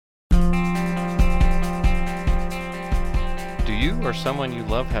you or someone you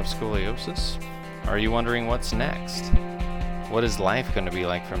love have scoliosis? Are you wondering what's next? What is life going to be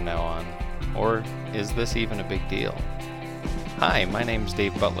like from now on? Or is this even a big deal? Hi, my name's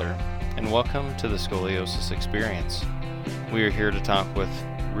Dave Butler, and welcome to the Scoliosis Experience. We are here to talk with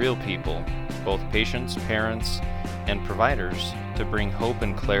real people, both patients, parents, and providers, to bring hope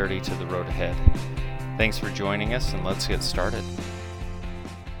and clarity to the road ahead. Thanks for joining us, and let's get started.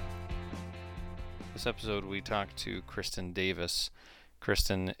 This episode we talked to Kristen Davis.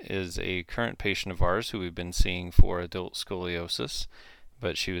 Kristen is a current patient of ours who we've been seeing for adult scoliosis,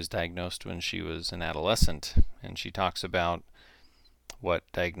 but she was diagnosed when she was an adolescent, and she talks about what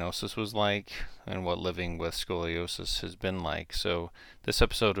diagnosis was like and what living with scoliosis has been like. So this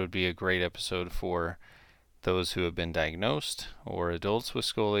episode would be a great episode for those who have been diagnosed, or adults with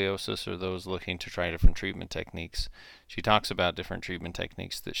scoliosis, or those looking to try different treatment techniques. She talks about different treatment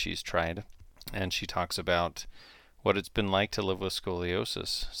techniques that she's tried, and she talks about what it's been like to live with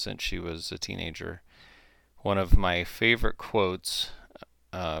scoliosis since she was a teenager. One of my favorite quotes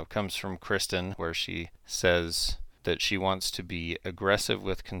comes from Kristen, where she says that she wants to be aggressive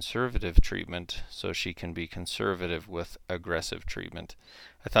with conservative treatment so she can be conservative with aggressive treatment.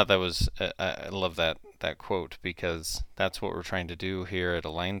 I thought that was, I love that quote, because that's what we're trying to do here at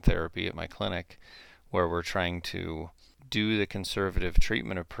Align Therapy at my clinic, where we're trying to do the conservative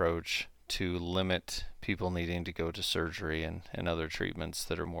treatment approach to limit people needing to go to surgery and other treatments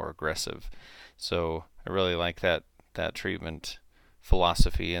that are more aggressive. So I really like that treatment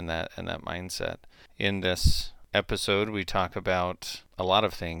philosophy and that mindset. In this episode, we talk about a lot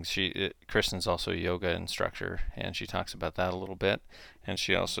of things. Kristen's also a yoga instructor, and she talks about that a little bit. And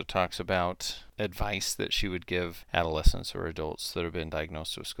she also talks about advice that she would give adolescents or adults that have been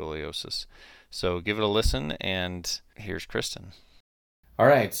diagnosed with scoliosis. So give it a listen, and here's Kristen. All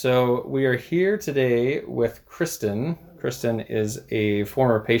right, so we are here today with Kristen. Kristen is a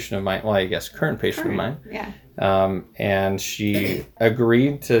former patient of mine, well, I guess current patient of mine. Yeah. And she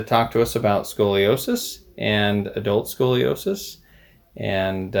agreed to talk to us about scoliosis and adult scoliosis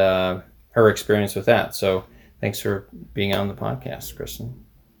and her experience with that. So thanks for being on the podcast, Kristen.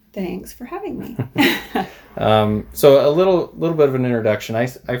 Thanks for having me. So a little bit of an introduction.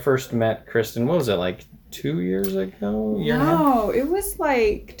 I first met Kristen, what was it, like 2 years ago? No, it was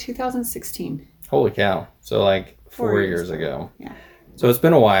like 2016. Holy cow. So like 4 years ago. Yeah. So it's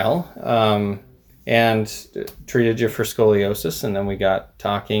been a while. And treated you for scoliosis, and then we got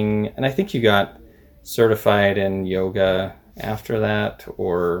talking, and I think you got certified in yoga after that,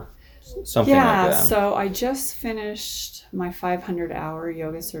 or something like that. Yeah, so I just finished my 500-hour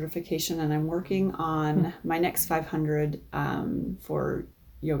yoga certification, and I'm working on my next 500 for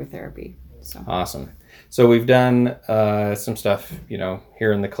yoga therapy. So awesome. So we've done some stuff,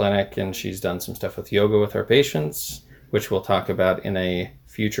 here in the clinic, and she's done some stuff with yoga with our patients, which we'll talk about in a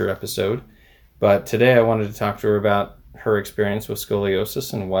future episode. But today I wanted to talk to her about her experience with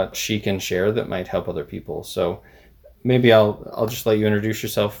scoliosis and what she can share that might help other people. So maybe I'll just let you introduce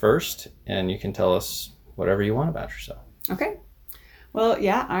yourself first, and you can tell us whatever you want about yourself. Okay. Well,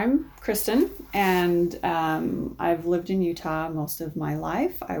 yeah, I'm Kristen, and I've lived in Utah most of my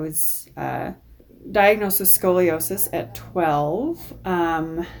life. I was diagnosed with scoliosis at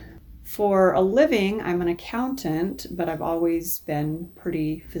 12. For a living, I'm an accountant, but I've always been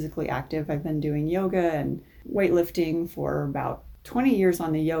pretty physically active. I've been doing yoga and weightlifting for about 20 years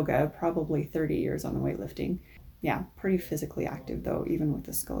on the yoga, probably 30 years on the weightlifting. Yeah, pretty physically active, though, even with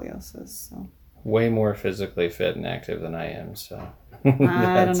the scoliosis. So way more physically fit and active than I am, so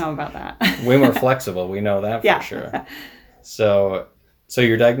I don't know about that. Way more flexible, we know that for sure. So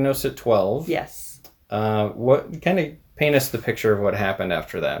you're diagnosed at 12. Yes. What kind of paint us the picture of what happened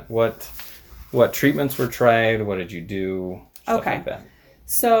after that? What treatments were tried? What did you do? Stuff like that.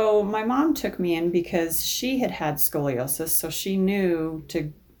 So my mom took me in because she had scoliosis, so she knew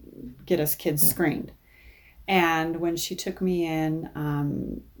to get us kids screened. And when she took me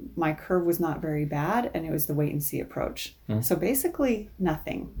in, my curve was not very bad, and it was the wait and see approach. So basically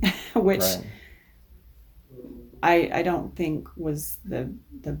nothing, which I don't think was the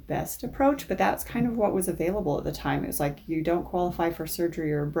best approach, but that's kind of what was available at the time. It was like, you don't qualify for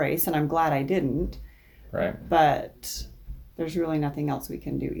surgery or a brace, and I'm glad I didn't. Right. But there's really nothing else we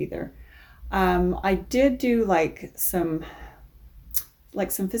can do either. I did do some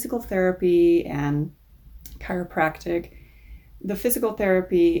physical therapy and chiropractic. The physical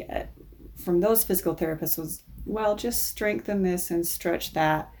therapy from those physical therapists was, well, just strengthen this and stretch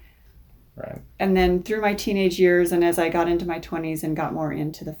that. Right. And then through my teenage years, and as I got into my 20s and got more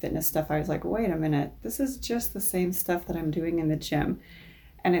into the fitness stuff, I was like, wait a minute, this is just the same stuff that I'm doing in the gym.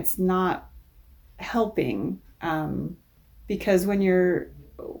 And it's not helping because when you're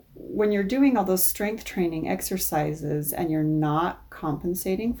doing all those strength training exercises and you're not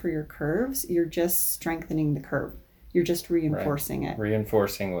compensating for your curves, you're just strengthening the curve. You're just reinforcing it.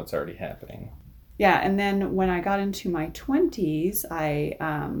 Reinforcing what's already happening. Yeah, and then when I got into my 20s, I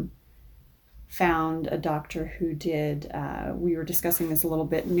found a doctor who did, we were discussing this a little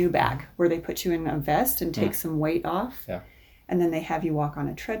bit, new back, where they put you in a vest and take some weight off. Yeah. And then they have you walk on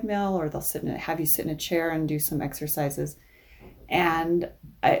a treadmill, or they'll have you sit in a chair and do some exercises. And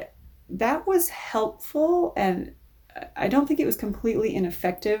that was helpful, and I don't think it was completely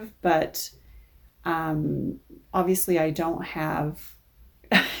ineffective, but obviously I don't have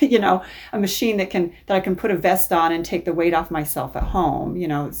a machine that I can put a vest on and take the weight off myself at home.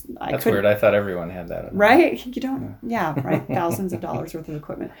 That's weird. I thought everyone had that. Right? You don't. Yeah, right. Thousands of dollars worth of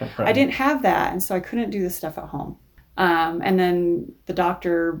equipment. Right. I didn't have that, and so I couldn't do this stuff at home. And then the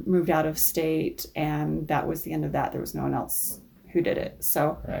doctor moved out of state, and that was the end of that. There was no one else who did it.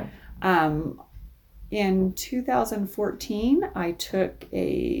 So in 2014, I took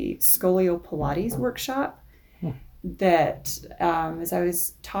a Scolio Pilates workshop that as I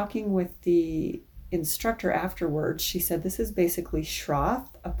was talking with the instructor afterwards, she said, this is basically Schroth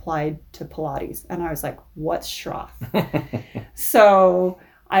applied to Pilates. And I was like, what's Schroth? So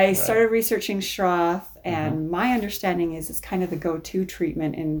I started researching Schroth, and my understanding is it's kind of the go-to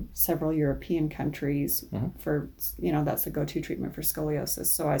treatment in several European countries for, that's the go-to treatment for scoliosis.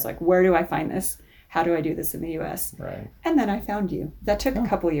 So I was like, where do I find this? How do I do this in the U.S.? Right. And then I found you. That took a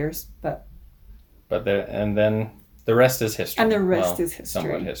couple years, but then the rest is history. And the rest is history.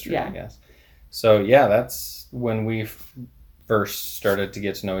 Somewhat history, I guess. So that's when we first started to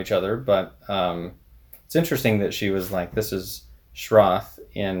get to know each other. But it's interesting that she was like, this is Schroth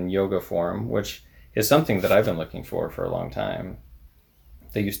in yoga form, which is something that I've been looking for a long time.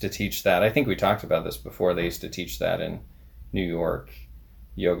 They used to teach that. I think we talked about this before. They used to teach that in New York,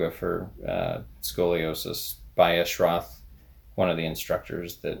 yoga for scoliosis by a Schroth, one of the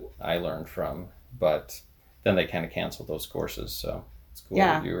instructors that I learned from. But then they kind of canceled those courses. So it's cool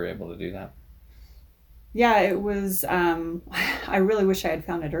that you were able to do that. Yeah, it was, I really wish I had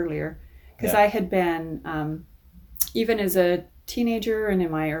found it earlier, because I had been, even as a teenager and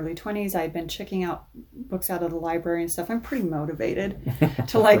in my early 20s, I had been checking out books out of the library and stuff. I'm pretty motivated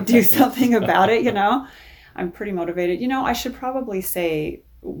to do something about it, I'm pretty motivated. I should probably say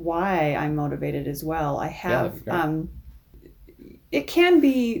why I'm motivated as well. I have, it can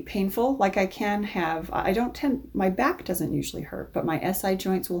be painful. Like my back doesn't usually hurt, but my SI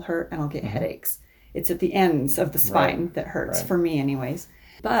joints will hurt and I'll get headaches. It's at the ends of the spine that hurts for me anyways.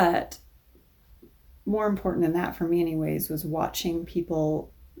 But more important than that for me anyways was watching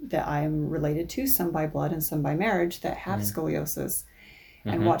people that I'm related to, some by blood and some by marriage, that have scoliosis,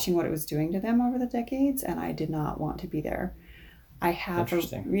 and watching what it was doing to them over the decades. And I did not want to be there. I have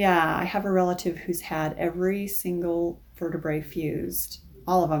a relative who's had every single vertebrae fused,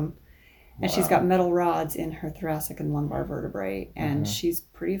 all of them. And she's got metal rods in her thoracic and lumbar vertebrae, and she's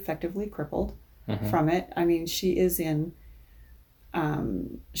pretty effectively crippled from it. I mean, she is in,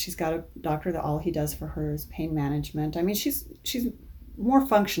 she's got a doctor that all he does for her is pain management. I mean, she's more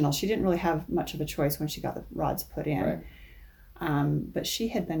functional. She didn't really have much of a choice when she got the rods put in. Right. But she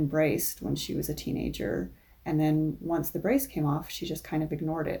had been braced when she was a teenager. And then once the brace came off, she just kind of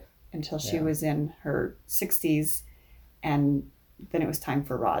ignored it until she was in her 60s. And then it was time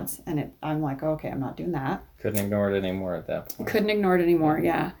for rods. And I'm like, okay, I'm not doing that. Couldn't ignore it anymore at that point. Couldn't ignore it anymore,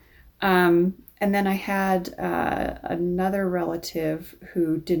 yeah. And then I had another relative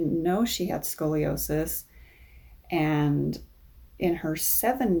who didn't know she had scoliosis. And in her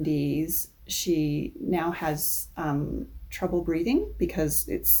 70s, she now has trouble breathing because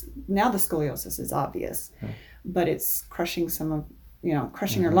now the scoliosis is obvious, but it's crushing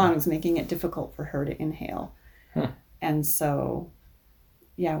crushing her lungs, making it difficult for her to inhale. And so,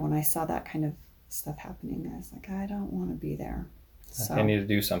 when I saw that kind of stuff happening, I was like, I don't want to be there. So I need to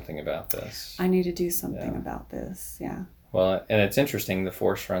do something about this. I need to do something about this. Yeah. Well, and it's interesting. The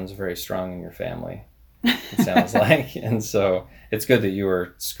force runs very strong in your family, it sounds like. And so it's good that you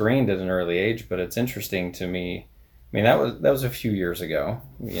were screened at an early age, but it's interesting to me. I mean, that was a few years ago,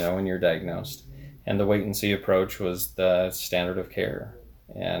 when you're diagnosed, and the wait and see approach was the standard of care.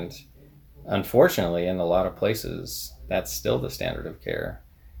 And unfortunately, in a lot of places, that's still the standard of care.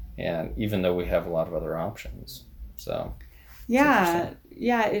 And even though we have a lot of other options, so.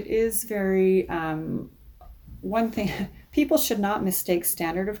 It is very, one thing, people should not mistake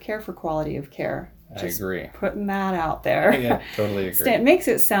standard of care for quality of care. I agree. Putting that out there. Yeah, totally agree. It makes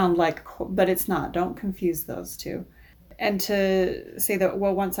it sound like, but it's not. Don't confuse those two. and to say that,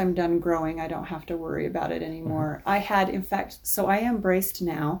 well, once I'm done growing, I don't have to worry about it anymore. I had, in fact, so I am braced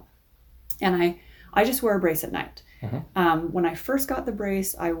now, and I just wear a brace at night. When I first got the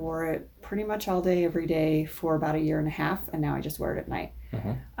brace, I wore it pretty much all day, every day for about 1.5 years, and now I just wear it at night.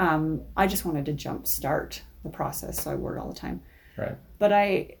 I just wanted to jumpstart the process, so I wore it all the time. Right. But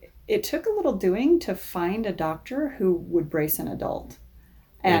it took a little doing to find a doctor who would brace an adult.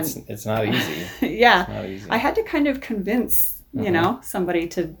 And it's not easy. Yeah. It's not easy. I had to kind of convince, somebody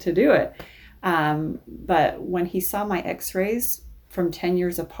to do it. But when he saw my x-rays from 10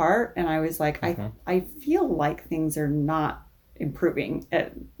 years apart, and I was like, I feel like things are not improving, I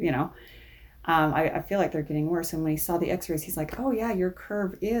feel like they're getting worse. And when he saw the x-rays, he's like, oh yeah, your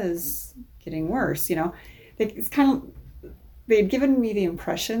curve is getting worse. It's kind of, they'd given me the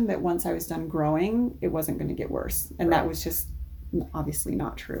impression that once I was done growing, it wasn't going to get worse. And that was just obviously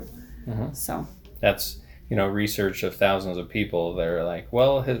not true. So that's, research of thousands of people. They're like,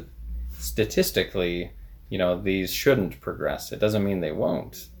 well, statistically, these shouldn't progress. It doesn't mean they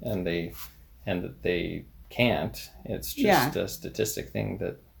won't, and that they can't. It's just a statistic thing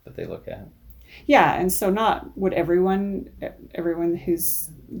that they look at. Yeah, and so not would everyone who's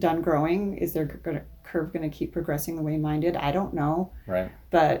done growing, is their curve going to keep progressing the way mine did? I don't know. Right.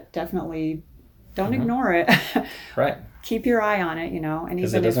 But definitely don't ignore it. Right. Keep your eye on it, and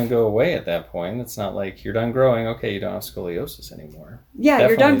because it doesn't go away at that point. It's not like you're done growing, okay, you don't have scoliosis anymore. Yeah, definitely,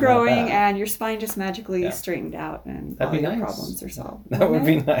 you're done growing and your spine just magically straightened out and That'd all your nice. Problems are solved. That would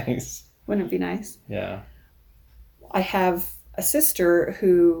be nice. Wouldn't it be nice? Yeah. I have a sister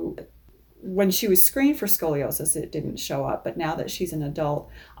who, when she was screened for scoliosis, it didn't show up. But now that she's an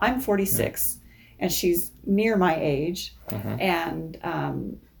adult, I'm 46 and she's near my age.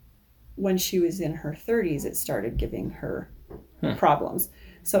 And when she was in her 30s, it started giving her problems.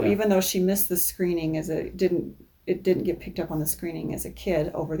 So even though she missed the screening it didn't get picked up on the screening as a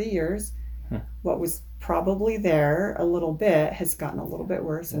kid, over the years, what was probably there a little bit has gotten a little bit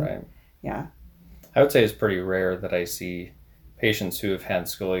worse. And, right. Yeah. I would say it's pretty rare that I see patients who have had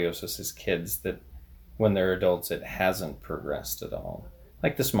scoliosis as kids that when they're adults, it hasn't progressed at all.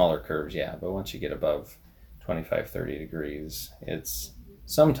 Like the smaller curves, yeah, but once you get above 25, 30 degrees, it's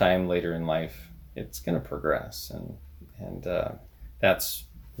sometime later in life, it's going to progress. And that's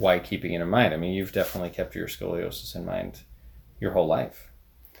why keeping it in mind. I mean, you've definitely kept your scoliosis in mind your whole life.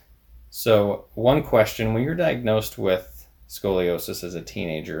 So one question, when you're diagnosed with scoliosis as a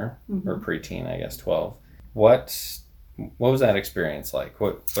teenager, or preteen, I guess 12, what was that experience like?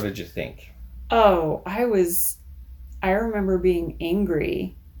 What did you think? Oh, I remember being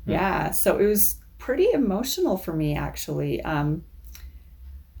angry. Yeah. So it was pretty emotional for me, actually. I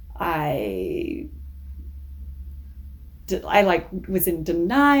was in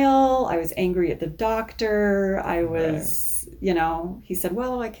denial. I was angry at the doctor. I was, he said,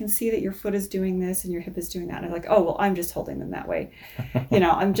 well, I can see that your foot is doing this and your hip is doing that. And I'm like, oh, well, I'm just holding them that way.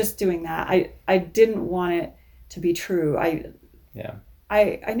 I'm just doing that. I didn't want it to be true. I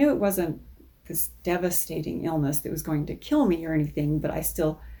knew it wasn't this devastating illness that was going to kill me or anything, but I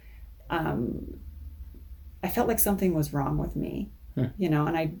still, I felt like something was wrong with me, and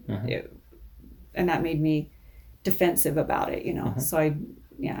and that made me defensive about it, So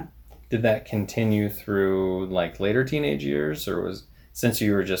Did that continue through like later teenage years, or was, since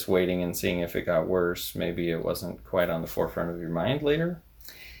you were just waiting and seeing if it got worse, maybe it wasn't quite on the forefront of your mind later?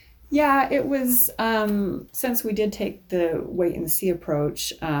 Yeah, it was, since we did take the wait and see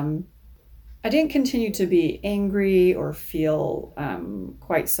approach, I didn't continue to be angry or feel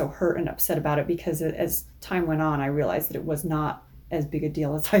quite so hurt and upset about it, because as time went on, I realized that it was not as big a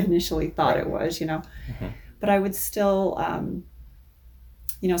deal as I initially thought it was, But I would still,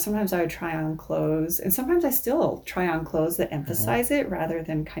 sometimes I would try on clothes, and sometimes I still try on clothes that emphasize it rather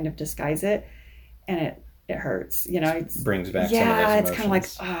than kind of disguise it, and it hurts. It brings back some of those emotions. It's kind of like,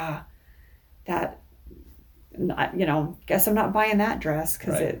 guess I'm not buying that dress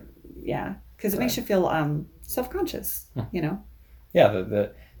because it makes you feel self-conscious, Yeah,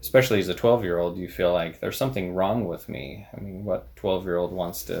 especially as a 12-year-old, you feel like there's something wrong with me. I mean, what 12-year-old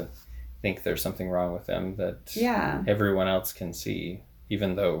wants to think there's something wrong with them that everyone else can see,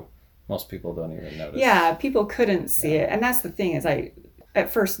 even though most people don't even notice. Yeah, people couldn't see it. And that's the thing, is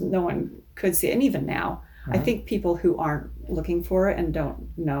at first no one could see it. And even now, I think people who aren't looking for it and don't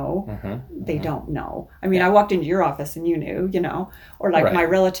know, they don't know. I mean, I walked into your office and you knew, or like my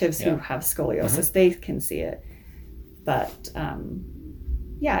relatives who have scoliosis, they can see it. But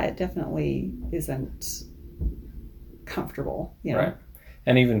it definitely isn't comfortable, Right.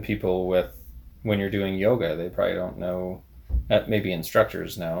 And even people when you're doing yoga, they probably don't know maybe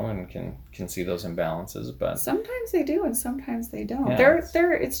instructors know and can see those imbalances, but sometimes they do and sometimes they don't. Yeah.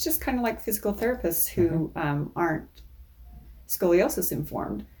 It's just kind of like physical therapists who aren't scoliosis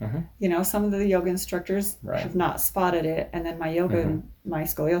informed. Some of the yoga instructors have not spotted it, and then my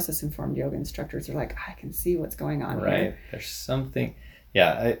scoliosis informed yoga instructors are like, I can see what's going on here. There's something.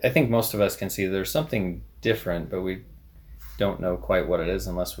 I think most of us can see there's something different, but we don't know quite what it is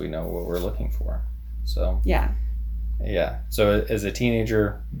unless we know what we're looking for. So so as a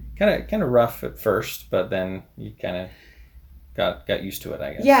teenager, kind of rough at first, but then you kind of got used to it,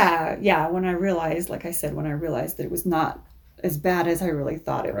 I guess. When I realized, like I said, that it was not as bad as I really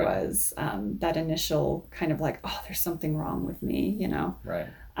thought it was, that initial kind of like, oh, there's something wrong with me,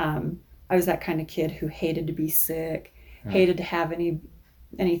 I was that kind of kid who hated to be sick, hated to have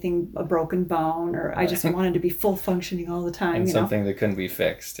anything, a broken bone, or I just wanted to be full functioning all the time. And something that couldn't be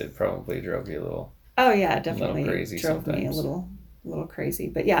fixed, it probably drove you a little. Oh yeah, definitely crazy drove sometimes. me a little crazy.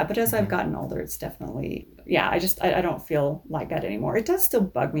 But as I've gotten older, it's definitely I don't feel like that anymore. It does still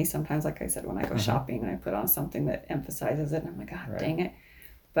bug me sometimes, like I said, when I go shopping and I put on something that emphasizes it, and I'm like, God dang it.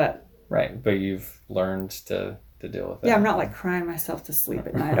 But but you've learned to deal with it. Yeah, I'm not like crying myself to sleep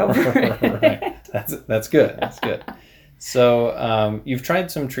at night over it. That's good. That's good. So you've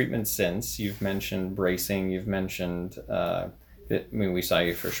tried some treatments since. You've mentioned bracing. You've mentioned, we saw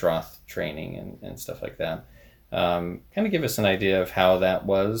you for Schroth training and stuff like that. Kind of give us an idea of how that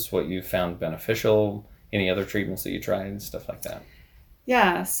was, what you found beneficial, any other treatments that you tried, and stuff like that.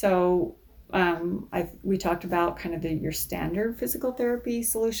 Yeah, so we talked about kind of your standard physical therapy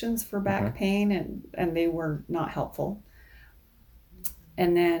solutions for back pain, and they were not helpful.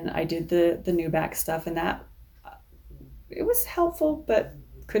 And then I did the new back stuff, and that it was helpful, but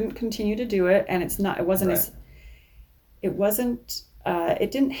couldn't continue to do it. And it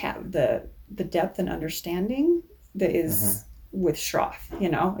didn't have the depth and understanding that is with Schroth.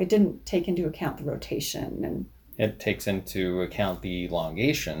 It didn't take into account the rotation, and it takes into account the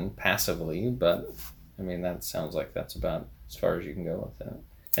elongation passively, but I mean, that sounds like that's about as far as you can go with it,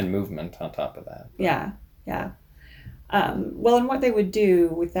 and movement on top of that. But. Yeah. Well, and what they would do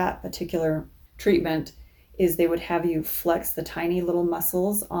with that particular treatment is they would have you flex the tiny little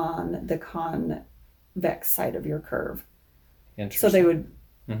muscles on the convex side of your curve. Interesting. So they would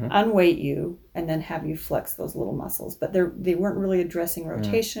unweight you and then have you flex those little muscles. But they weren't really addressing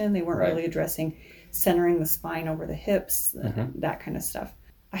rotation. They weren't really addressing centering the spine over the hips, that kind of stuff.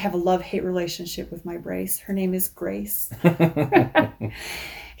 I have a love-hate relationship with my brace. Her name is Grace.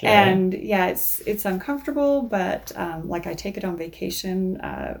 And it's uncomfortable, but like I take it on vacation.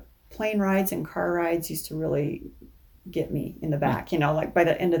 Plane rides and car rides used to really get me in the back. Like by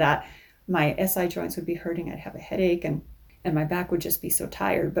the end of that, my SI joints would be hurting. I'd have a headache, and my back would just be so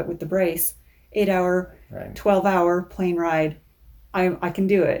tired. But with the brace, 8-hour, 12-hour plane ride, I can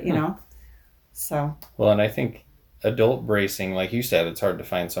do it, So. Well, and I think adult bracing, like you said, it's hard to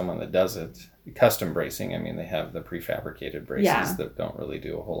find someone that does it. Custom bracing, I mean, they have the prefabricated braces that don't really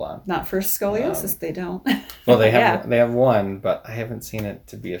do a whole lot. Not for scoliosis, they don't. Well, they have one, but I haven't seen it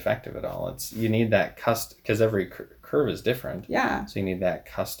to be effective at all. You need that custom, because every curve is different. Yeah. So you need that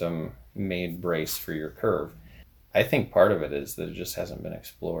custom made brace for your curve. I think part of it is that it just hasn't been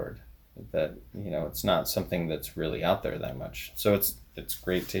explored. That it's not something that's really out there that much. So it's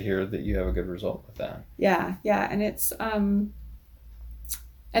great to hear that you have a good result with that. Yeah, and it's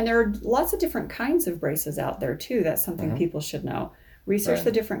and there are lots of different kinds of braces out there too. That's something people should know. Research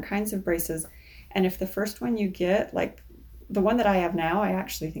the different kinds of braces, and if the first one you get, like the one that I have now, I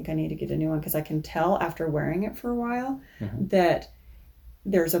actually think I need to get a new one because I can tell after wearing it for a while that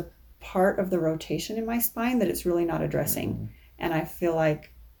there's a part of the rotation in my spine that it's really not addressing, and I feel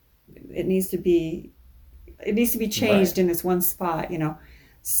like it needs to be changed in this one spot,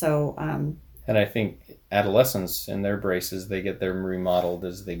 So. And I think adolescents in their braces, they get them remodeled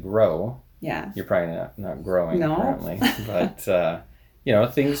as they grow. Yeah. You're probably not growing currently, but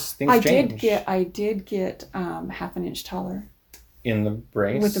things change. I did get half an inch taller in the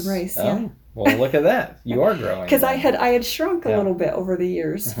brace. With the brace, yeah. Well, look at that. You are growing. Because I had shrunk a little bit over the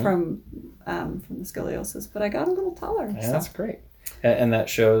years from the scoliosis, but I got a little taller. Yeah, so. That's great. And that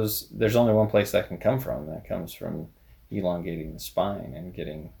shows there's only one place that can come from. That comes from elongating the spine and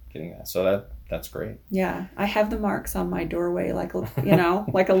getting that. So that's great. Yeah, I have the marks on my doorway, like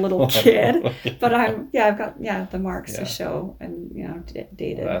like a little kid. But I've got the marks to show and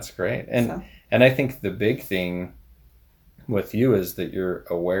dated. Well, that's great. And I think the big thing with you is that you're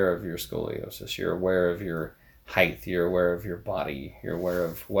aware of your scoliosis. You're aware of your height. You're aware of your body. You're aware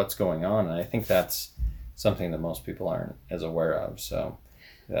of what's going on. And I think that's something that most people aren't as aware of. So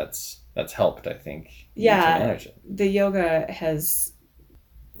that's helped, I think, you Yeah, to manage it. the yoga,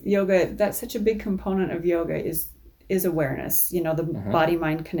 that's such a big component of yoga is awareness, the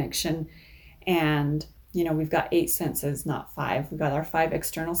body-mind connection. And, we've got 8 senses, not 5. We've got our 5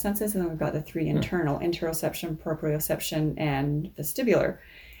 external senses, and then we've got the 3 internal, interoception, proprioception, and vestibular.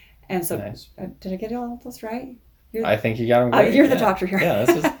 And so, Nice. Did I get all of those right? I think you got them great. You're the doctor here. Yeah,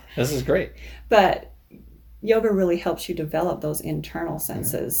 this is great. But yoga really helps you develop those internal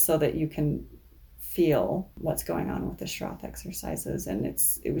senses so that you can feel what's going on with the Schroth exercises. And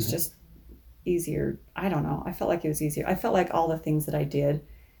it was just easier. I don't know. I felt like it was easier. I felt like all the things that I did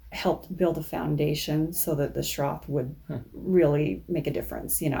helped build a foundation so that the Schroth would really make a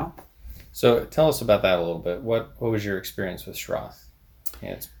difference, So tell us about that a little bit. What was your experience with Schroth?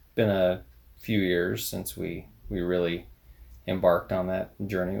 Yeah, it's been a few years since we really embarked on that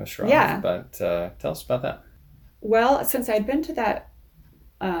journey with Schroth. Yeah. But tell us about that. Well, since I'd been to that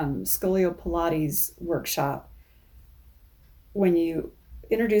Scolio Pilates workshop, when you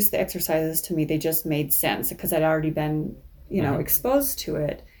introduced the exercises to me, they just made sense because I'd already been, exposed to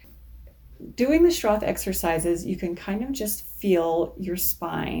it. Doing the Schroth exercises, you can kind of just feel your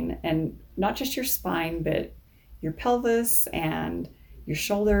spine, and not just your spine, but your pelvis and your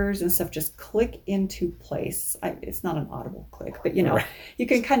shoulders and stuff just click into place. It's not an audible click, but Right. you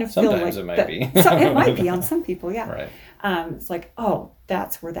can kind of Sometimes feel it might like be. So it might be on some people, yeah. Right. It's like, oh,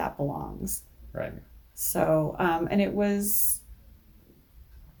 that's where that belongs. Right. So, and it was,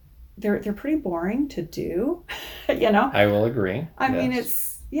 they're pretty boring to do, I will agree. I mean,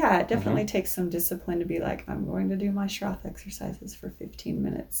 it definitely takes some discipline to be like, I'm going to do my Schroth exercises for 15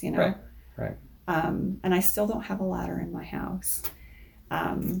 minutes, Right. And I still don't have a ladder in my house.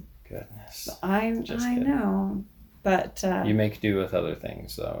 Goodness. I know, but you make do with other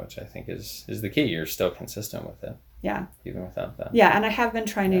things, though, which I think is the key. You're still consistent with it. Yeah. Even without that. Yeah, and I have been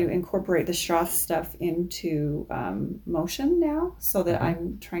trying to incorporate the Schroth stuff into motion now, so that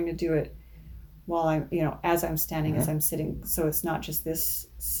I'm trying to do it while I'm, as I'm standing, as I'm sitting, so it's not just this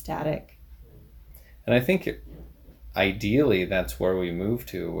static. And I think ideally that's where we move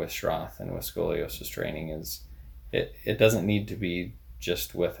to with Schroth and with scoliosis training is it doesn't need to be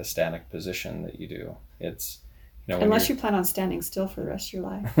just with a static position that you do. It's unless you plan on standing still for the rest of your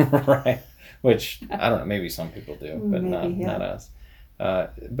life. Right. Which I don't know, maybe some people do, but not us.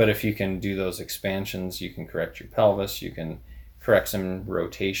 But if you can do those expansions, you can correct your pelvis, you can correct some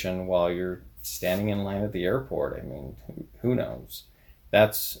rotation while you're standing in line at the airport. I mean, who knows?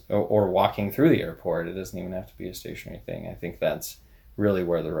 Or walking through the airport. It doesn't even have to be a stationary thing. I think that's really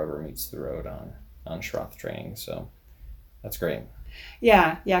where the rubber meets the road on Schroth training. So that's great.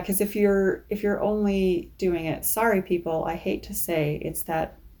 Yeah, because if you're only doing it, sorry people, I hate to say, it's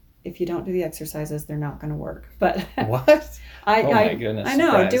that if you don't do the exercises, they're not going to work. But what? My goodness! I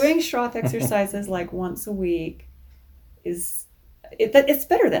know. Surprise. Doing Schroth exercises like once a week it's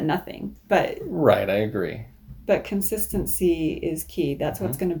better than nothing. But right, I agree. But consistency is key. That's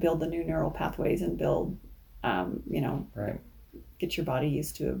what's going to build the new neural pathways and build, right. Get your body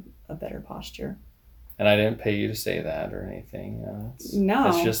used to a better posture. And I didn't pay you to say that or anything. No,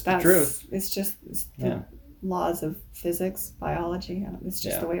 it's just the truth. It's just the laws of physics, biology. It's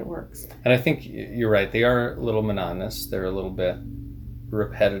just the way it works. And I think you're right. They are a little monotonous. They're a little bit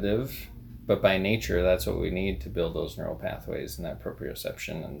repetitive. But by nature, that's what we need to build those neural pathways and that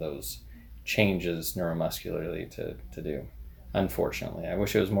proprioception and those changes neuromuscularly to do. Unfortunately. I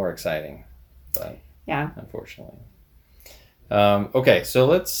wish it was more exciting. But unfortunately. Okay, so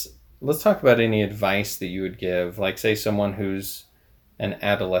let's talk about any advice that you would give, like say someone who's an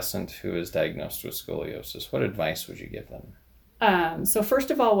adolescent who is diagnosed with scoliosis. What advice would you give them? So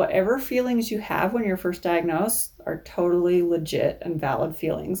first of all, whatever feelings you have when you're first diagnosed are totally legit and valid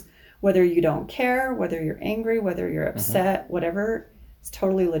feelings. Whether you don't care, whether you're angry, whether you're upset, whatever, it's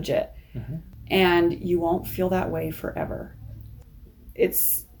totally legit. And you won't feel that way forever.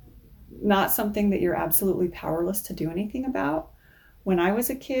 It's not something that you're absolutely powerless to do anything about. When I was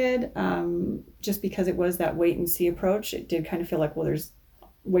a kid, just because it was that wait and see approach, it did kind of feel like, well, there's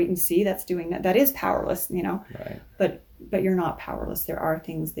wait and see, that's doing that. That is powerless, Right. But you're not powerless. There are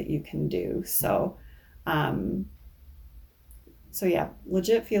things that you can do. So,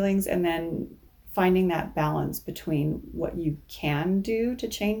 legit feelings, and then finding that balance between what you can do to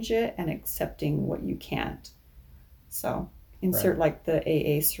change it and accepting what you can't. So insert like the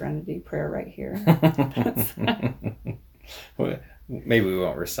AA Serenity prayer right here. Well, maybe we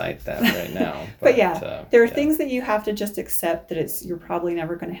won't recite that right now. But there are things that you have to just accept that you're probably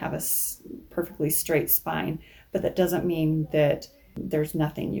never going to have a perfectly straight spine, but that doesn't mean that there's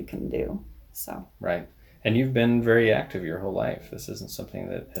nothing you can do. So right. And you've been very active your whole life. This isn't something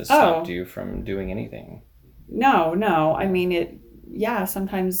that has stopped you from doing anything. No. I mean,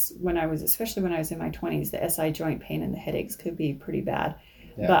 sometimes especially when I was in my 20s, the SI joint pain and the headaches could be pretty bad.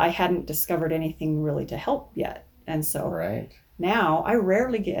 Yeah. But I hadn't discovered anything really to help yet. And so now I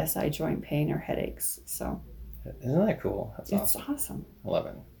rarely get SI joint pain or headaches. So isn't that cool? It's awesome. I love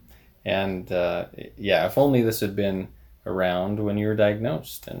it. And if only this had been around when you were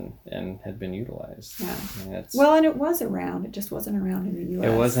diagnosed and had been utilized. Yeah. I mean, and it was around. It just wasn't around in the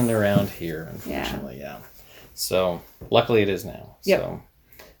U.S. It wasn't around here, unfortunately. Yeah. So luckily it is now. Yep.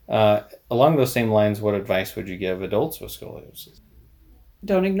 So along those same lines, what advice would you give adults with scoliosis?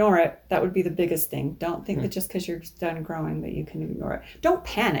 Don't ignore it. That would be the biggest thing. Don't think that just because you're done growing that you can ignore it. Don't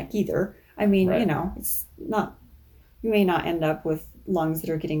panic either. I mean, it's not, you may not end up with lungs that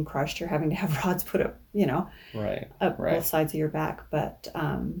are getting crushed or having to have rods put up, up both sides of your back, but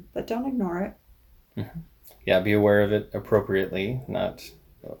don't ignore it. Mm-hmm. Yeah, be aware of it appropriately, not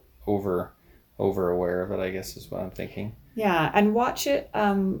over aware of it, I guess is what I'm thinking. Yeah, and watch it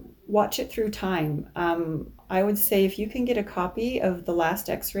through time. I would say if you can get a copy of the last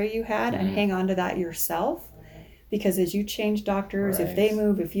x-ray you had and hang on to that yourself, because as you change doctors, if they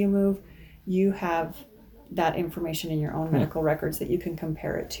move, if you move, you have that information in your own medical records that you can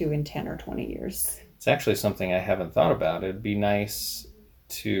compare it to in 10 or 20 years. It's actually something I haven't thought about. It'd be nice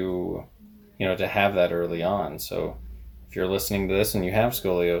to, to have that early on. So if you're listening to this and you have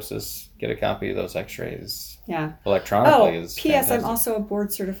scoliosis, get a copy of those x-rays. Yeah. Electronically is P.S. Fantastic. I'm also a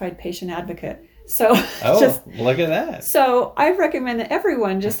board certified patient advocate. So look at that. So I recommend that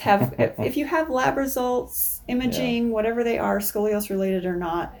everyone just have, if you have lab results, imaging, whatever they are, scoliosis related or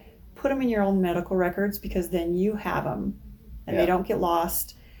not, put them in your own medical records, because then you have them and they don't get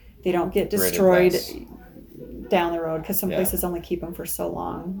lost. They don't get destroyed down the road, because some places only keep them for so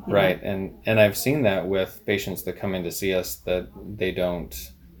long. Right. And I've seen that with patients that come in to see us that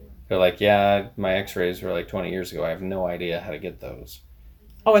they're like, my x-rays were like 20 years ago. I have no idea how to get those.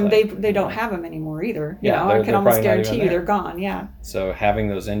 Oh, and they don't have them anymore either. I can almost guarantee you they're gone. Yeah. So having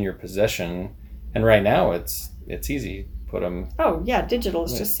those in your possession, and right now it's easy. Put them. Oh yeah, digital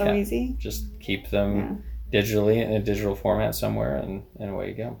is just so easy. Just keep them digitally in a digital format somewhere, and away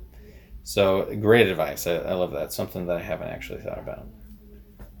you go. So great advice. I love that. Something that I haven't actually thought about.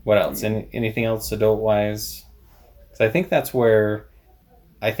 What else? Anything else adult wise? Because I think that's where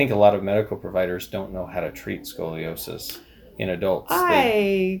I think a lot of medical providers don't know how to treat scoliosis in adults.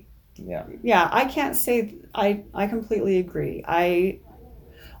 I can't say I completely agree. I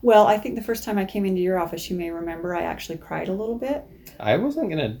think the first time I came into your office, you may remember, I actually cried a little bit. I wasn't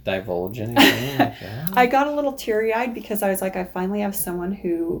going to divulge anything like that. I got a little teary-eyed because I was like, I finally have someone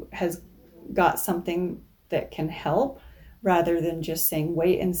who has got something that can help, rather than just saying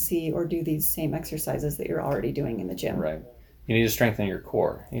wait and see or do these same exercises that you're already doing in the gym. Right. You need to strengthen your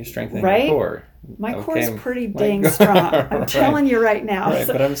core. Your core. My core is pretty dang strong. I'm telling you right now. Right,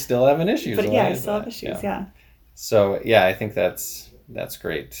 but I'm still having issues. But I still have issues, So, I think that's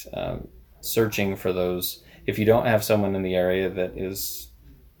great. Searching for those. If you don't have someone in the area that is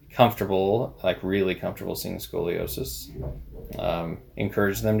comfortable, like really comfortable seeing scoliosis,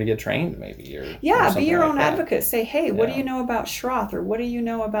 encourage them to get trained maybe. Or be your own advocate. Say, hey, what do you know about Schroth? Or what do you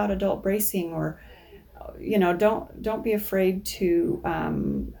know about adult bracing? Or, don't be afraid to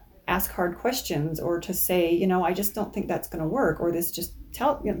ask hard questions, or to say, I just don't think that's going to work. Or this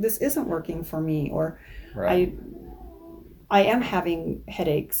this isn't working for me. Or I am having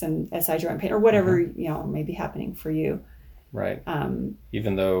headaches and SI joint pain, or whatever, may be happening for you. Right.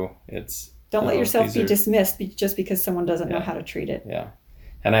 Even though it's... Don't let yourself be dismissed just because someone doesn't know how to treat it. Yeah.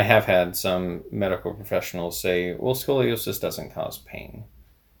 And I have had some medical professionals say, well, scoliosis doesn't cause pain.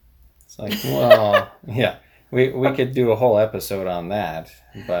 It's like, well, we could do a whole episode on that,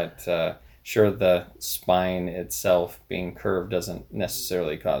 but sure, the spine itself being curved doesn't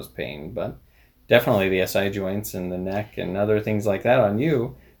necessarily cause pain, but definitely the SI joints and the neck and other things like that on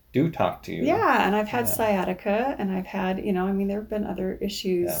you do talk to you. Yeah, and I've had sciatica, and I've had, there have been other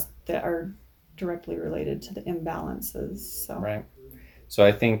issues that are directly related to the imbalances. So. Right. So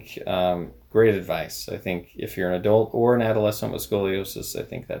I think great advice. I think if you're an adult or an adolescent with scoliosis, I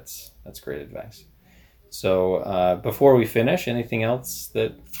think that's great advice. So before we finish, anything else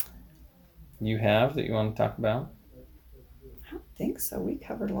that you have that you want to talk about? I don't think so. We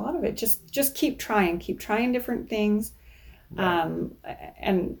covered a lot of it. Just keep trying different things. Right.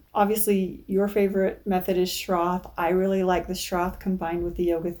 And obviously your favorite method is Schroth. I really like the Schroth combined with the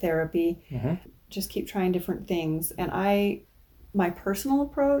yoga therapy. Mm-hmm. Just keep trying different things. And my personal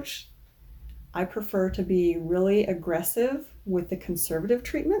approach, I prefer to be really aggressive with the conservative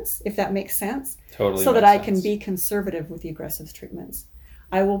treatments, if that makes sense. Totally. So that makes I can sense. be conservative with the aggressive treatments.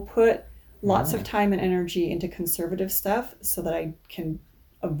 I will put lots of time and energy into conservative stuff so that I can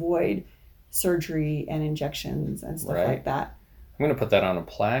avoid surgery and injections and stuff like that. I'm going to put that on a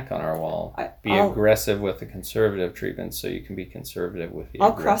plaque on our wall. Be aggressive with the conservative treatments so you can be conservative with the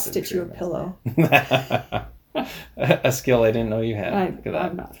I'll cross-stitch you a pillow. A skill I didn't know you had.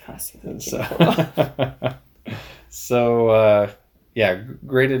 I'm not cross-stitching a pillow. So,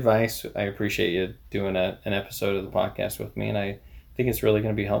 great advice. I appreciate you doing an episode of the podcast with me, and I think it's really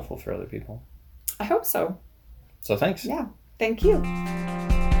going to be helpful for other people. I hope so. So thanks. Yeah, thank you.